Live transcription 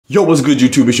Yo, what's good,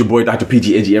 YouTube? It's your boy, Dr.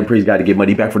 PG, NG Praise God to get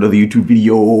money back for another YouTube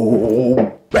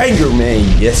video. Banger,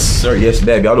 man. Yes, sir. Yes,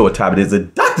 ma'am. Y'all know what time it is. The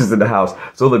doctor's in the house.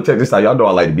 So look, check this out. Y'all know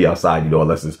I like to be outside,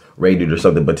 unless it's raining or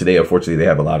something. But today, unfortunately, they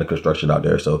have a lot of construction out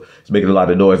there. So it's making a lot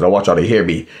of noise. I want y'all to hear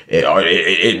me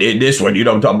in this one. You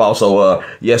know what I'm talking about? So,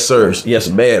 yes, sir. Yes,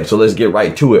 ma'am. So let's get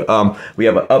right to it. We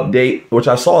have an update, which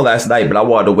I saw last night, but I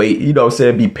wanted to wait,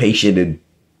 be patient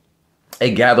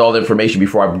and gather all the information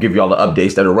before I give you all the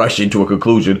updates that are rushing to a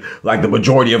conclusion like the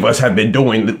majority of us have been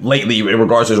doing lately in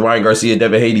regards to Ryan Garcia,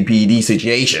 Devin Haney, PED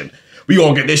situation. We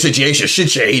gonna get this situation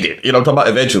shit-shaded. You know what I'm talking about?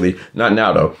 Eventually. Not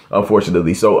now, though,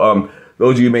 unfortunately. So,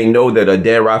 those of you may know that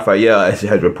Dan Raphael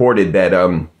has reported that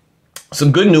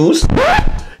some good news.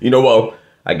 Well,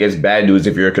 I guess bad news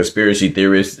if you're a conspiracy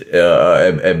theorist,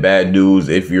 and bad news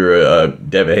if you're a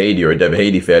Devin Haney or a Devin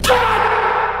Haney fan.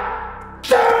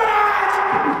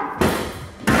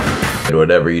 Or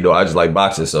whatever, I just like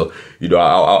boxing, so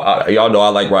y'all know I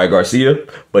like Ryan Garcia,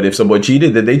 but if someone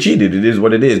cheated, then they cheated. It is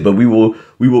what it is. But you're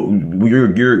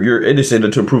innocent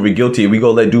until proven guilty, and we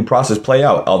gonna let due process play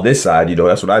out on this side.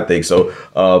 That's what I think. So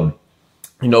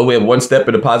we have one step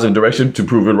in a positive direction to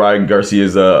proving Ryan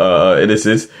Garcia's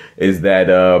innocence is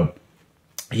that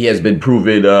he has been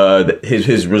proven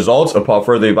his results upon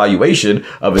further evaluation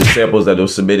of his samples that were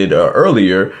submitted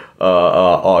earlier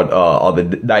on the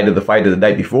night of the fight of the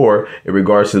night before in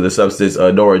regards to the substance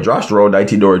norandrosterone,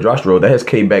 19-norandrosterone, that has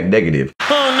came back negative.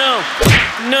 Oh no!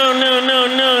 No!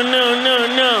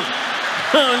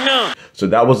 Oh no! So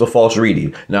that was a false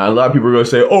reading. Now a lot of people are gonna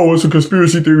say, "Oh, it's a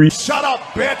conspiracy theory." Shut up,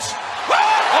 bitch!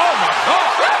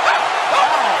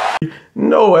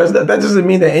 No, that doesn't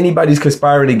mean that anybody's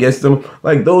conspiring against them.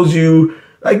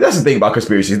 That's the thing about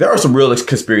conspiracies. There are some real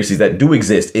conspiracies that do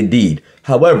exist, indeed.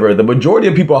 However, the majority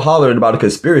of people hollering about a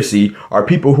conspiracy are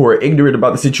people who are ignorant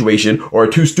about the situation or are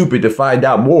too stupid to find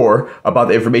out more about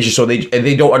the information, so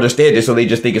they don't understand it, so they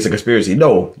just think it's a conspiracy.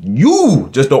 No, you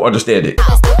just don't understand it.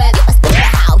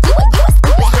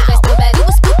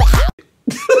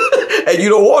 And you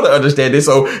don't want to understand it,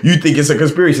 so you think it's a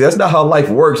conspiracy. That's not how life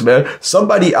works, man.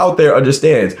 Somebody out there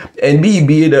understands. And me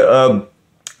being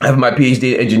having my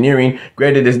PhD in engineering,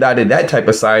 granted it's not in that type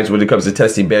of science when it comes to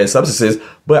testing banned substances,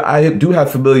 but I do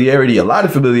have a lot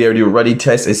of familiarity with running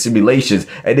tests and simulations.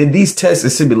 And in these tests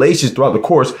and simulations throughout the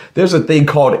course, there's a thing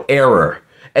called error.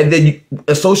 And then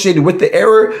associated with the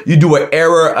error, you do an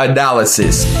error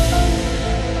analysis.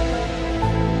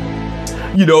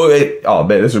 Oh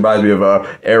man, this reminds me of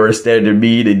error, standard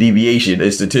mean, and deviation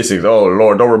and statistics. Oh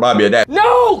Lord, don't remind me of that.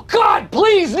 No! God,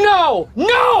 please, no!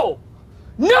 No!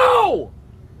 No!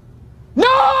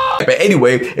 No! But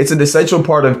anyway, it's an essential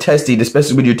part of testing,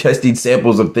 especially when you're testing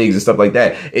samples of things and stuff like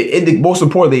that. Most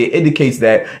importantly, it indicates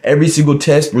that every single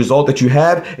test result that you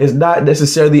have is not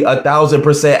necessarily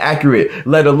 1000% accurate,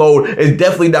 let alone it's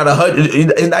definitely not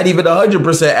it's not even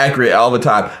 100% accurate all the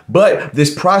time. But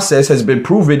this process has been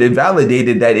proven and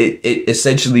validated that it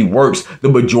essentially works the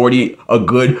majority, a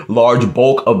good large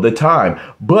bulk of the time.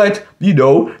 But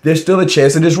there's still a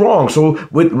chance that it's wrong. So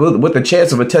with the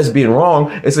chance of a test being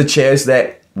wrong, it's a chance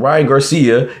that Ryan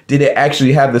Garcia didn't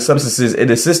actually have the substances in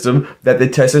the system that the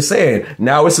test is saying.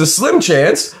 Now it's a slim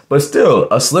chance, but still,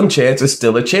 a slim chance is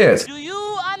still a chance. Do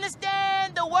you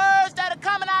understand the words that are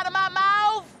coming out of my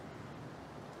mouth?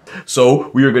 So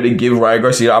we are going to give Ryan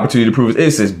Garcia the opportunity to prove his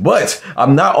innocence. But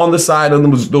I'm not on the side of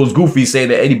those goofies saying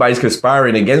that anybody's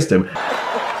conspiring against him.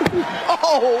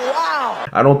 Oh, wow.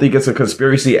 I don't think it's a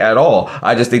conspiracy at all.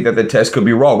 I just think that the test could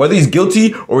be wrong. Whether he's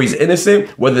guilty or he's innocent,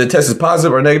 whether the test is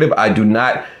positive or negative, I do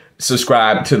not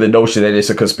subscribe to the notion that it's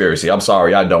a conspiracy. I'm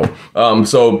sorry, I don't.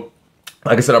 So,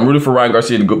 like I said, I'm rooting for Ryan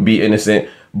Garcia to be innocent,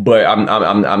 but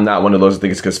I'm not one of those that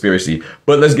think it's a conspiracy.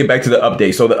 But let's get back to the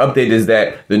update. So the update is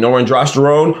that the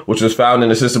norandrosterone, which was found in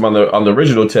the system on the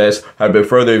original test, have been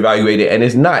further evaluated and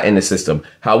is not in the system.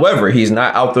 However, he's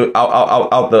not out the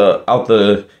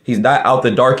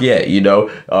dark yet.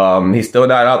 He's still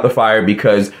not out the fire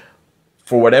because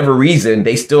for whatever reason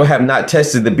they still have not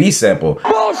tested the B sample.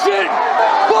 Bullshit!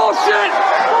 Bullshit!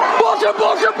 Bullshit!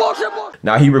 Bullshit! Bullshit!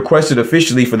 Now he requested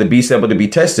officially for the B sample to be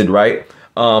tested, right?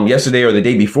 Yesterday or the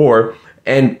day before,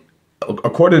 and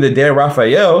according to Dan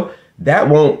Raphael, that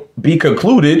won't be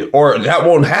concluded or that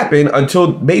won't happen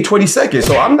until May 22nd.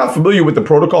 So I'm not familiar with the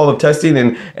protocol of testing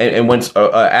and when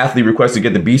an athlete requests to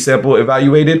get the B sample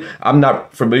evaluated. I'm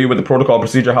not familiar with the protocol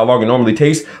procedure, how long it normally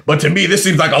takes. But to me, this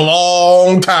seems like a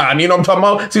long time. You know what I'm talking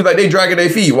about? Seems like they dragging their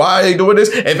feet. Why are they doing this?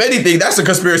 If anything, that's a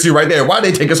conspiracy right there. Why are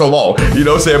they taking so long? You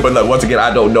know what I'm saying? But look, once again,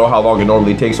 I don't know how long it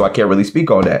normally takes, so I can't really speak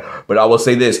on that. But I will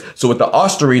say this. So with the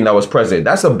ostarine that was present,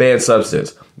 that's a banned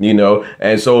substance,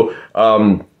 and so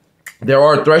there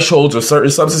are thresholds of certain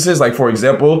substances, like for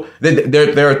example,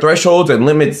 there are thresholds and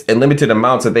limits and limited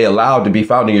amounts that they allow to be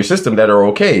found in your system that are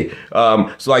okay.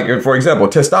 So like for example,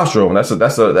 testosterone,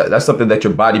 that's something that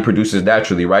your body produces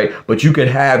naturally, right? But you could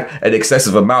have an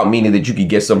excessive amount, meaning that you could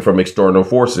get some from external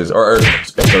forces or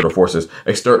external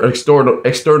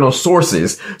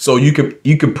sources. So you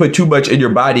could put too much in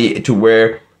your body to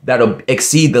where that'll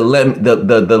exceed the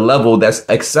level that's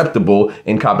acceptable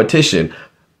in competition.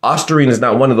 Ostarine is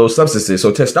not one of those substances.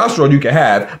 So testosterone you can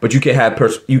have, but you can't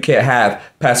have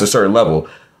past a certain level.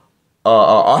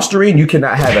 Ostarine you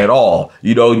cannot have at all.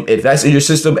 You know, if that's in your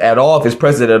system at all, if it's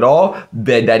present at all,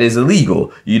 then that is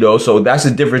illegal. You know, so that's the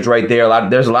difference right there.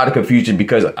 There's a lot of confusion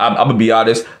because I'm gonna be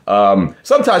honest.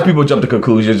 Sometimes people jump to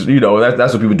conclusions. You know,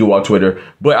 that's what people do on Twitter.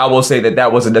 But I will say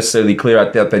that wasn't necessarily clear.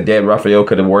 I thought that Dan Raphael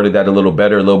could have worded that a little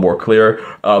better, a little more clear.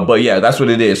 But yeah, that's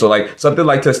what it is. So like something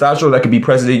like testosterone that can be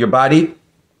present in your body,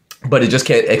 but it just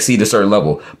can't exceed a certain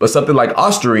level. But something like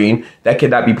ostarine, that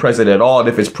cannot be present at all. And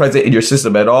if it's present in your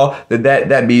system at all, then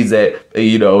that means that,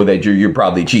 you know, that you're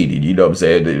probably cheating. You know what I'm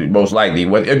saying? Most likely.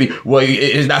 Well,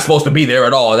 it's not supposed to be there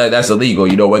at all. That's illegal.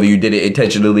 You know, whether you did it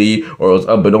intentionally or it was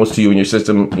unbeknownst to you in your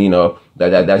system, you know,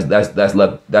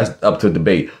 that's up to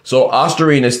debate. So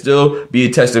ostarine is still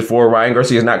being tested for. Ryan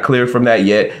Garcia is not cleared from that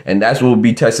yet, and that's what will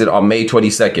be tested on May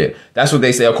 22nd. That's what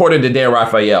they say, according to Dan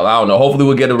Raphael. I don't know. Hopefully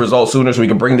we'll get a result sooner so we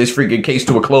can bring this freaking case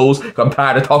to a close. I'm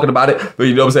tired of talking about it, but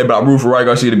you know what I'm saying. But I'm rooting for Ryan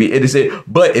Garcia to be innocent.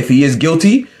 But if he is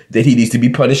guilty, then he needs to be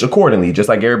punished accordingly, just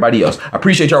like everybody else. I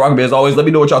appreciate y'all rocking me as always. Let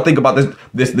me know what y'all think about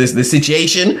this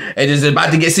situation, and it's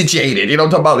about to get situated. You know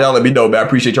what I'm talking about? Y'all let me know, man. I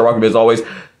appreciate y'all rocking me as always.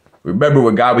 Remember,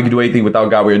 with God, we can do anything. Without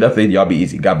God, we are nothing. Y'all be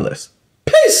easy. God bless.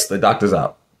 Peace. The doctor's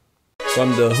out.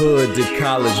 From the hood to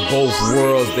college, both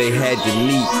worlds they had to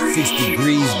meet. 6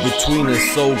 degrees between us,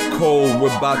 so cold,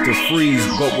 we're about to freeze.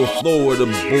 But we're Florida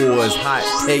boys, hot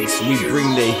takes, we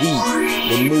bring the heat.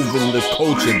 We're moving the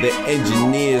culture, the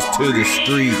engineers to the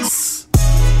streets.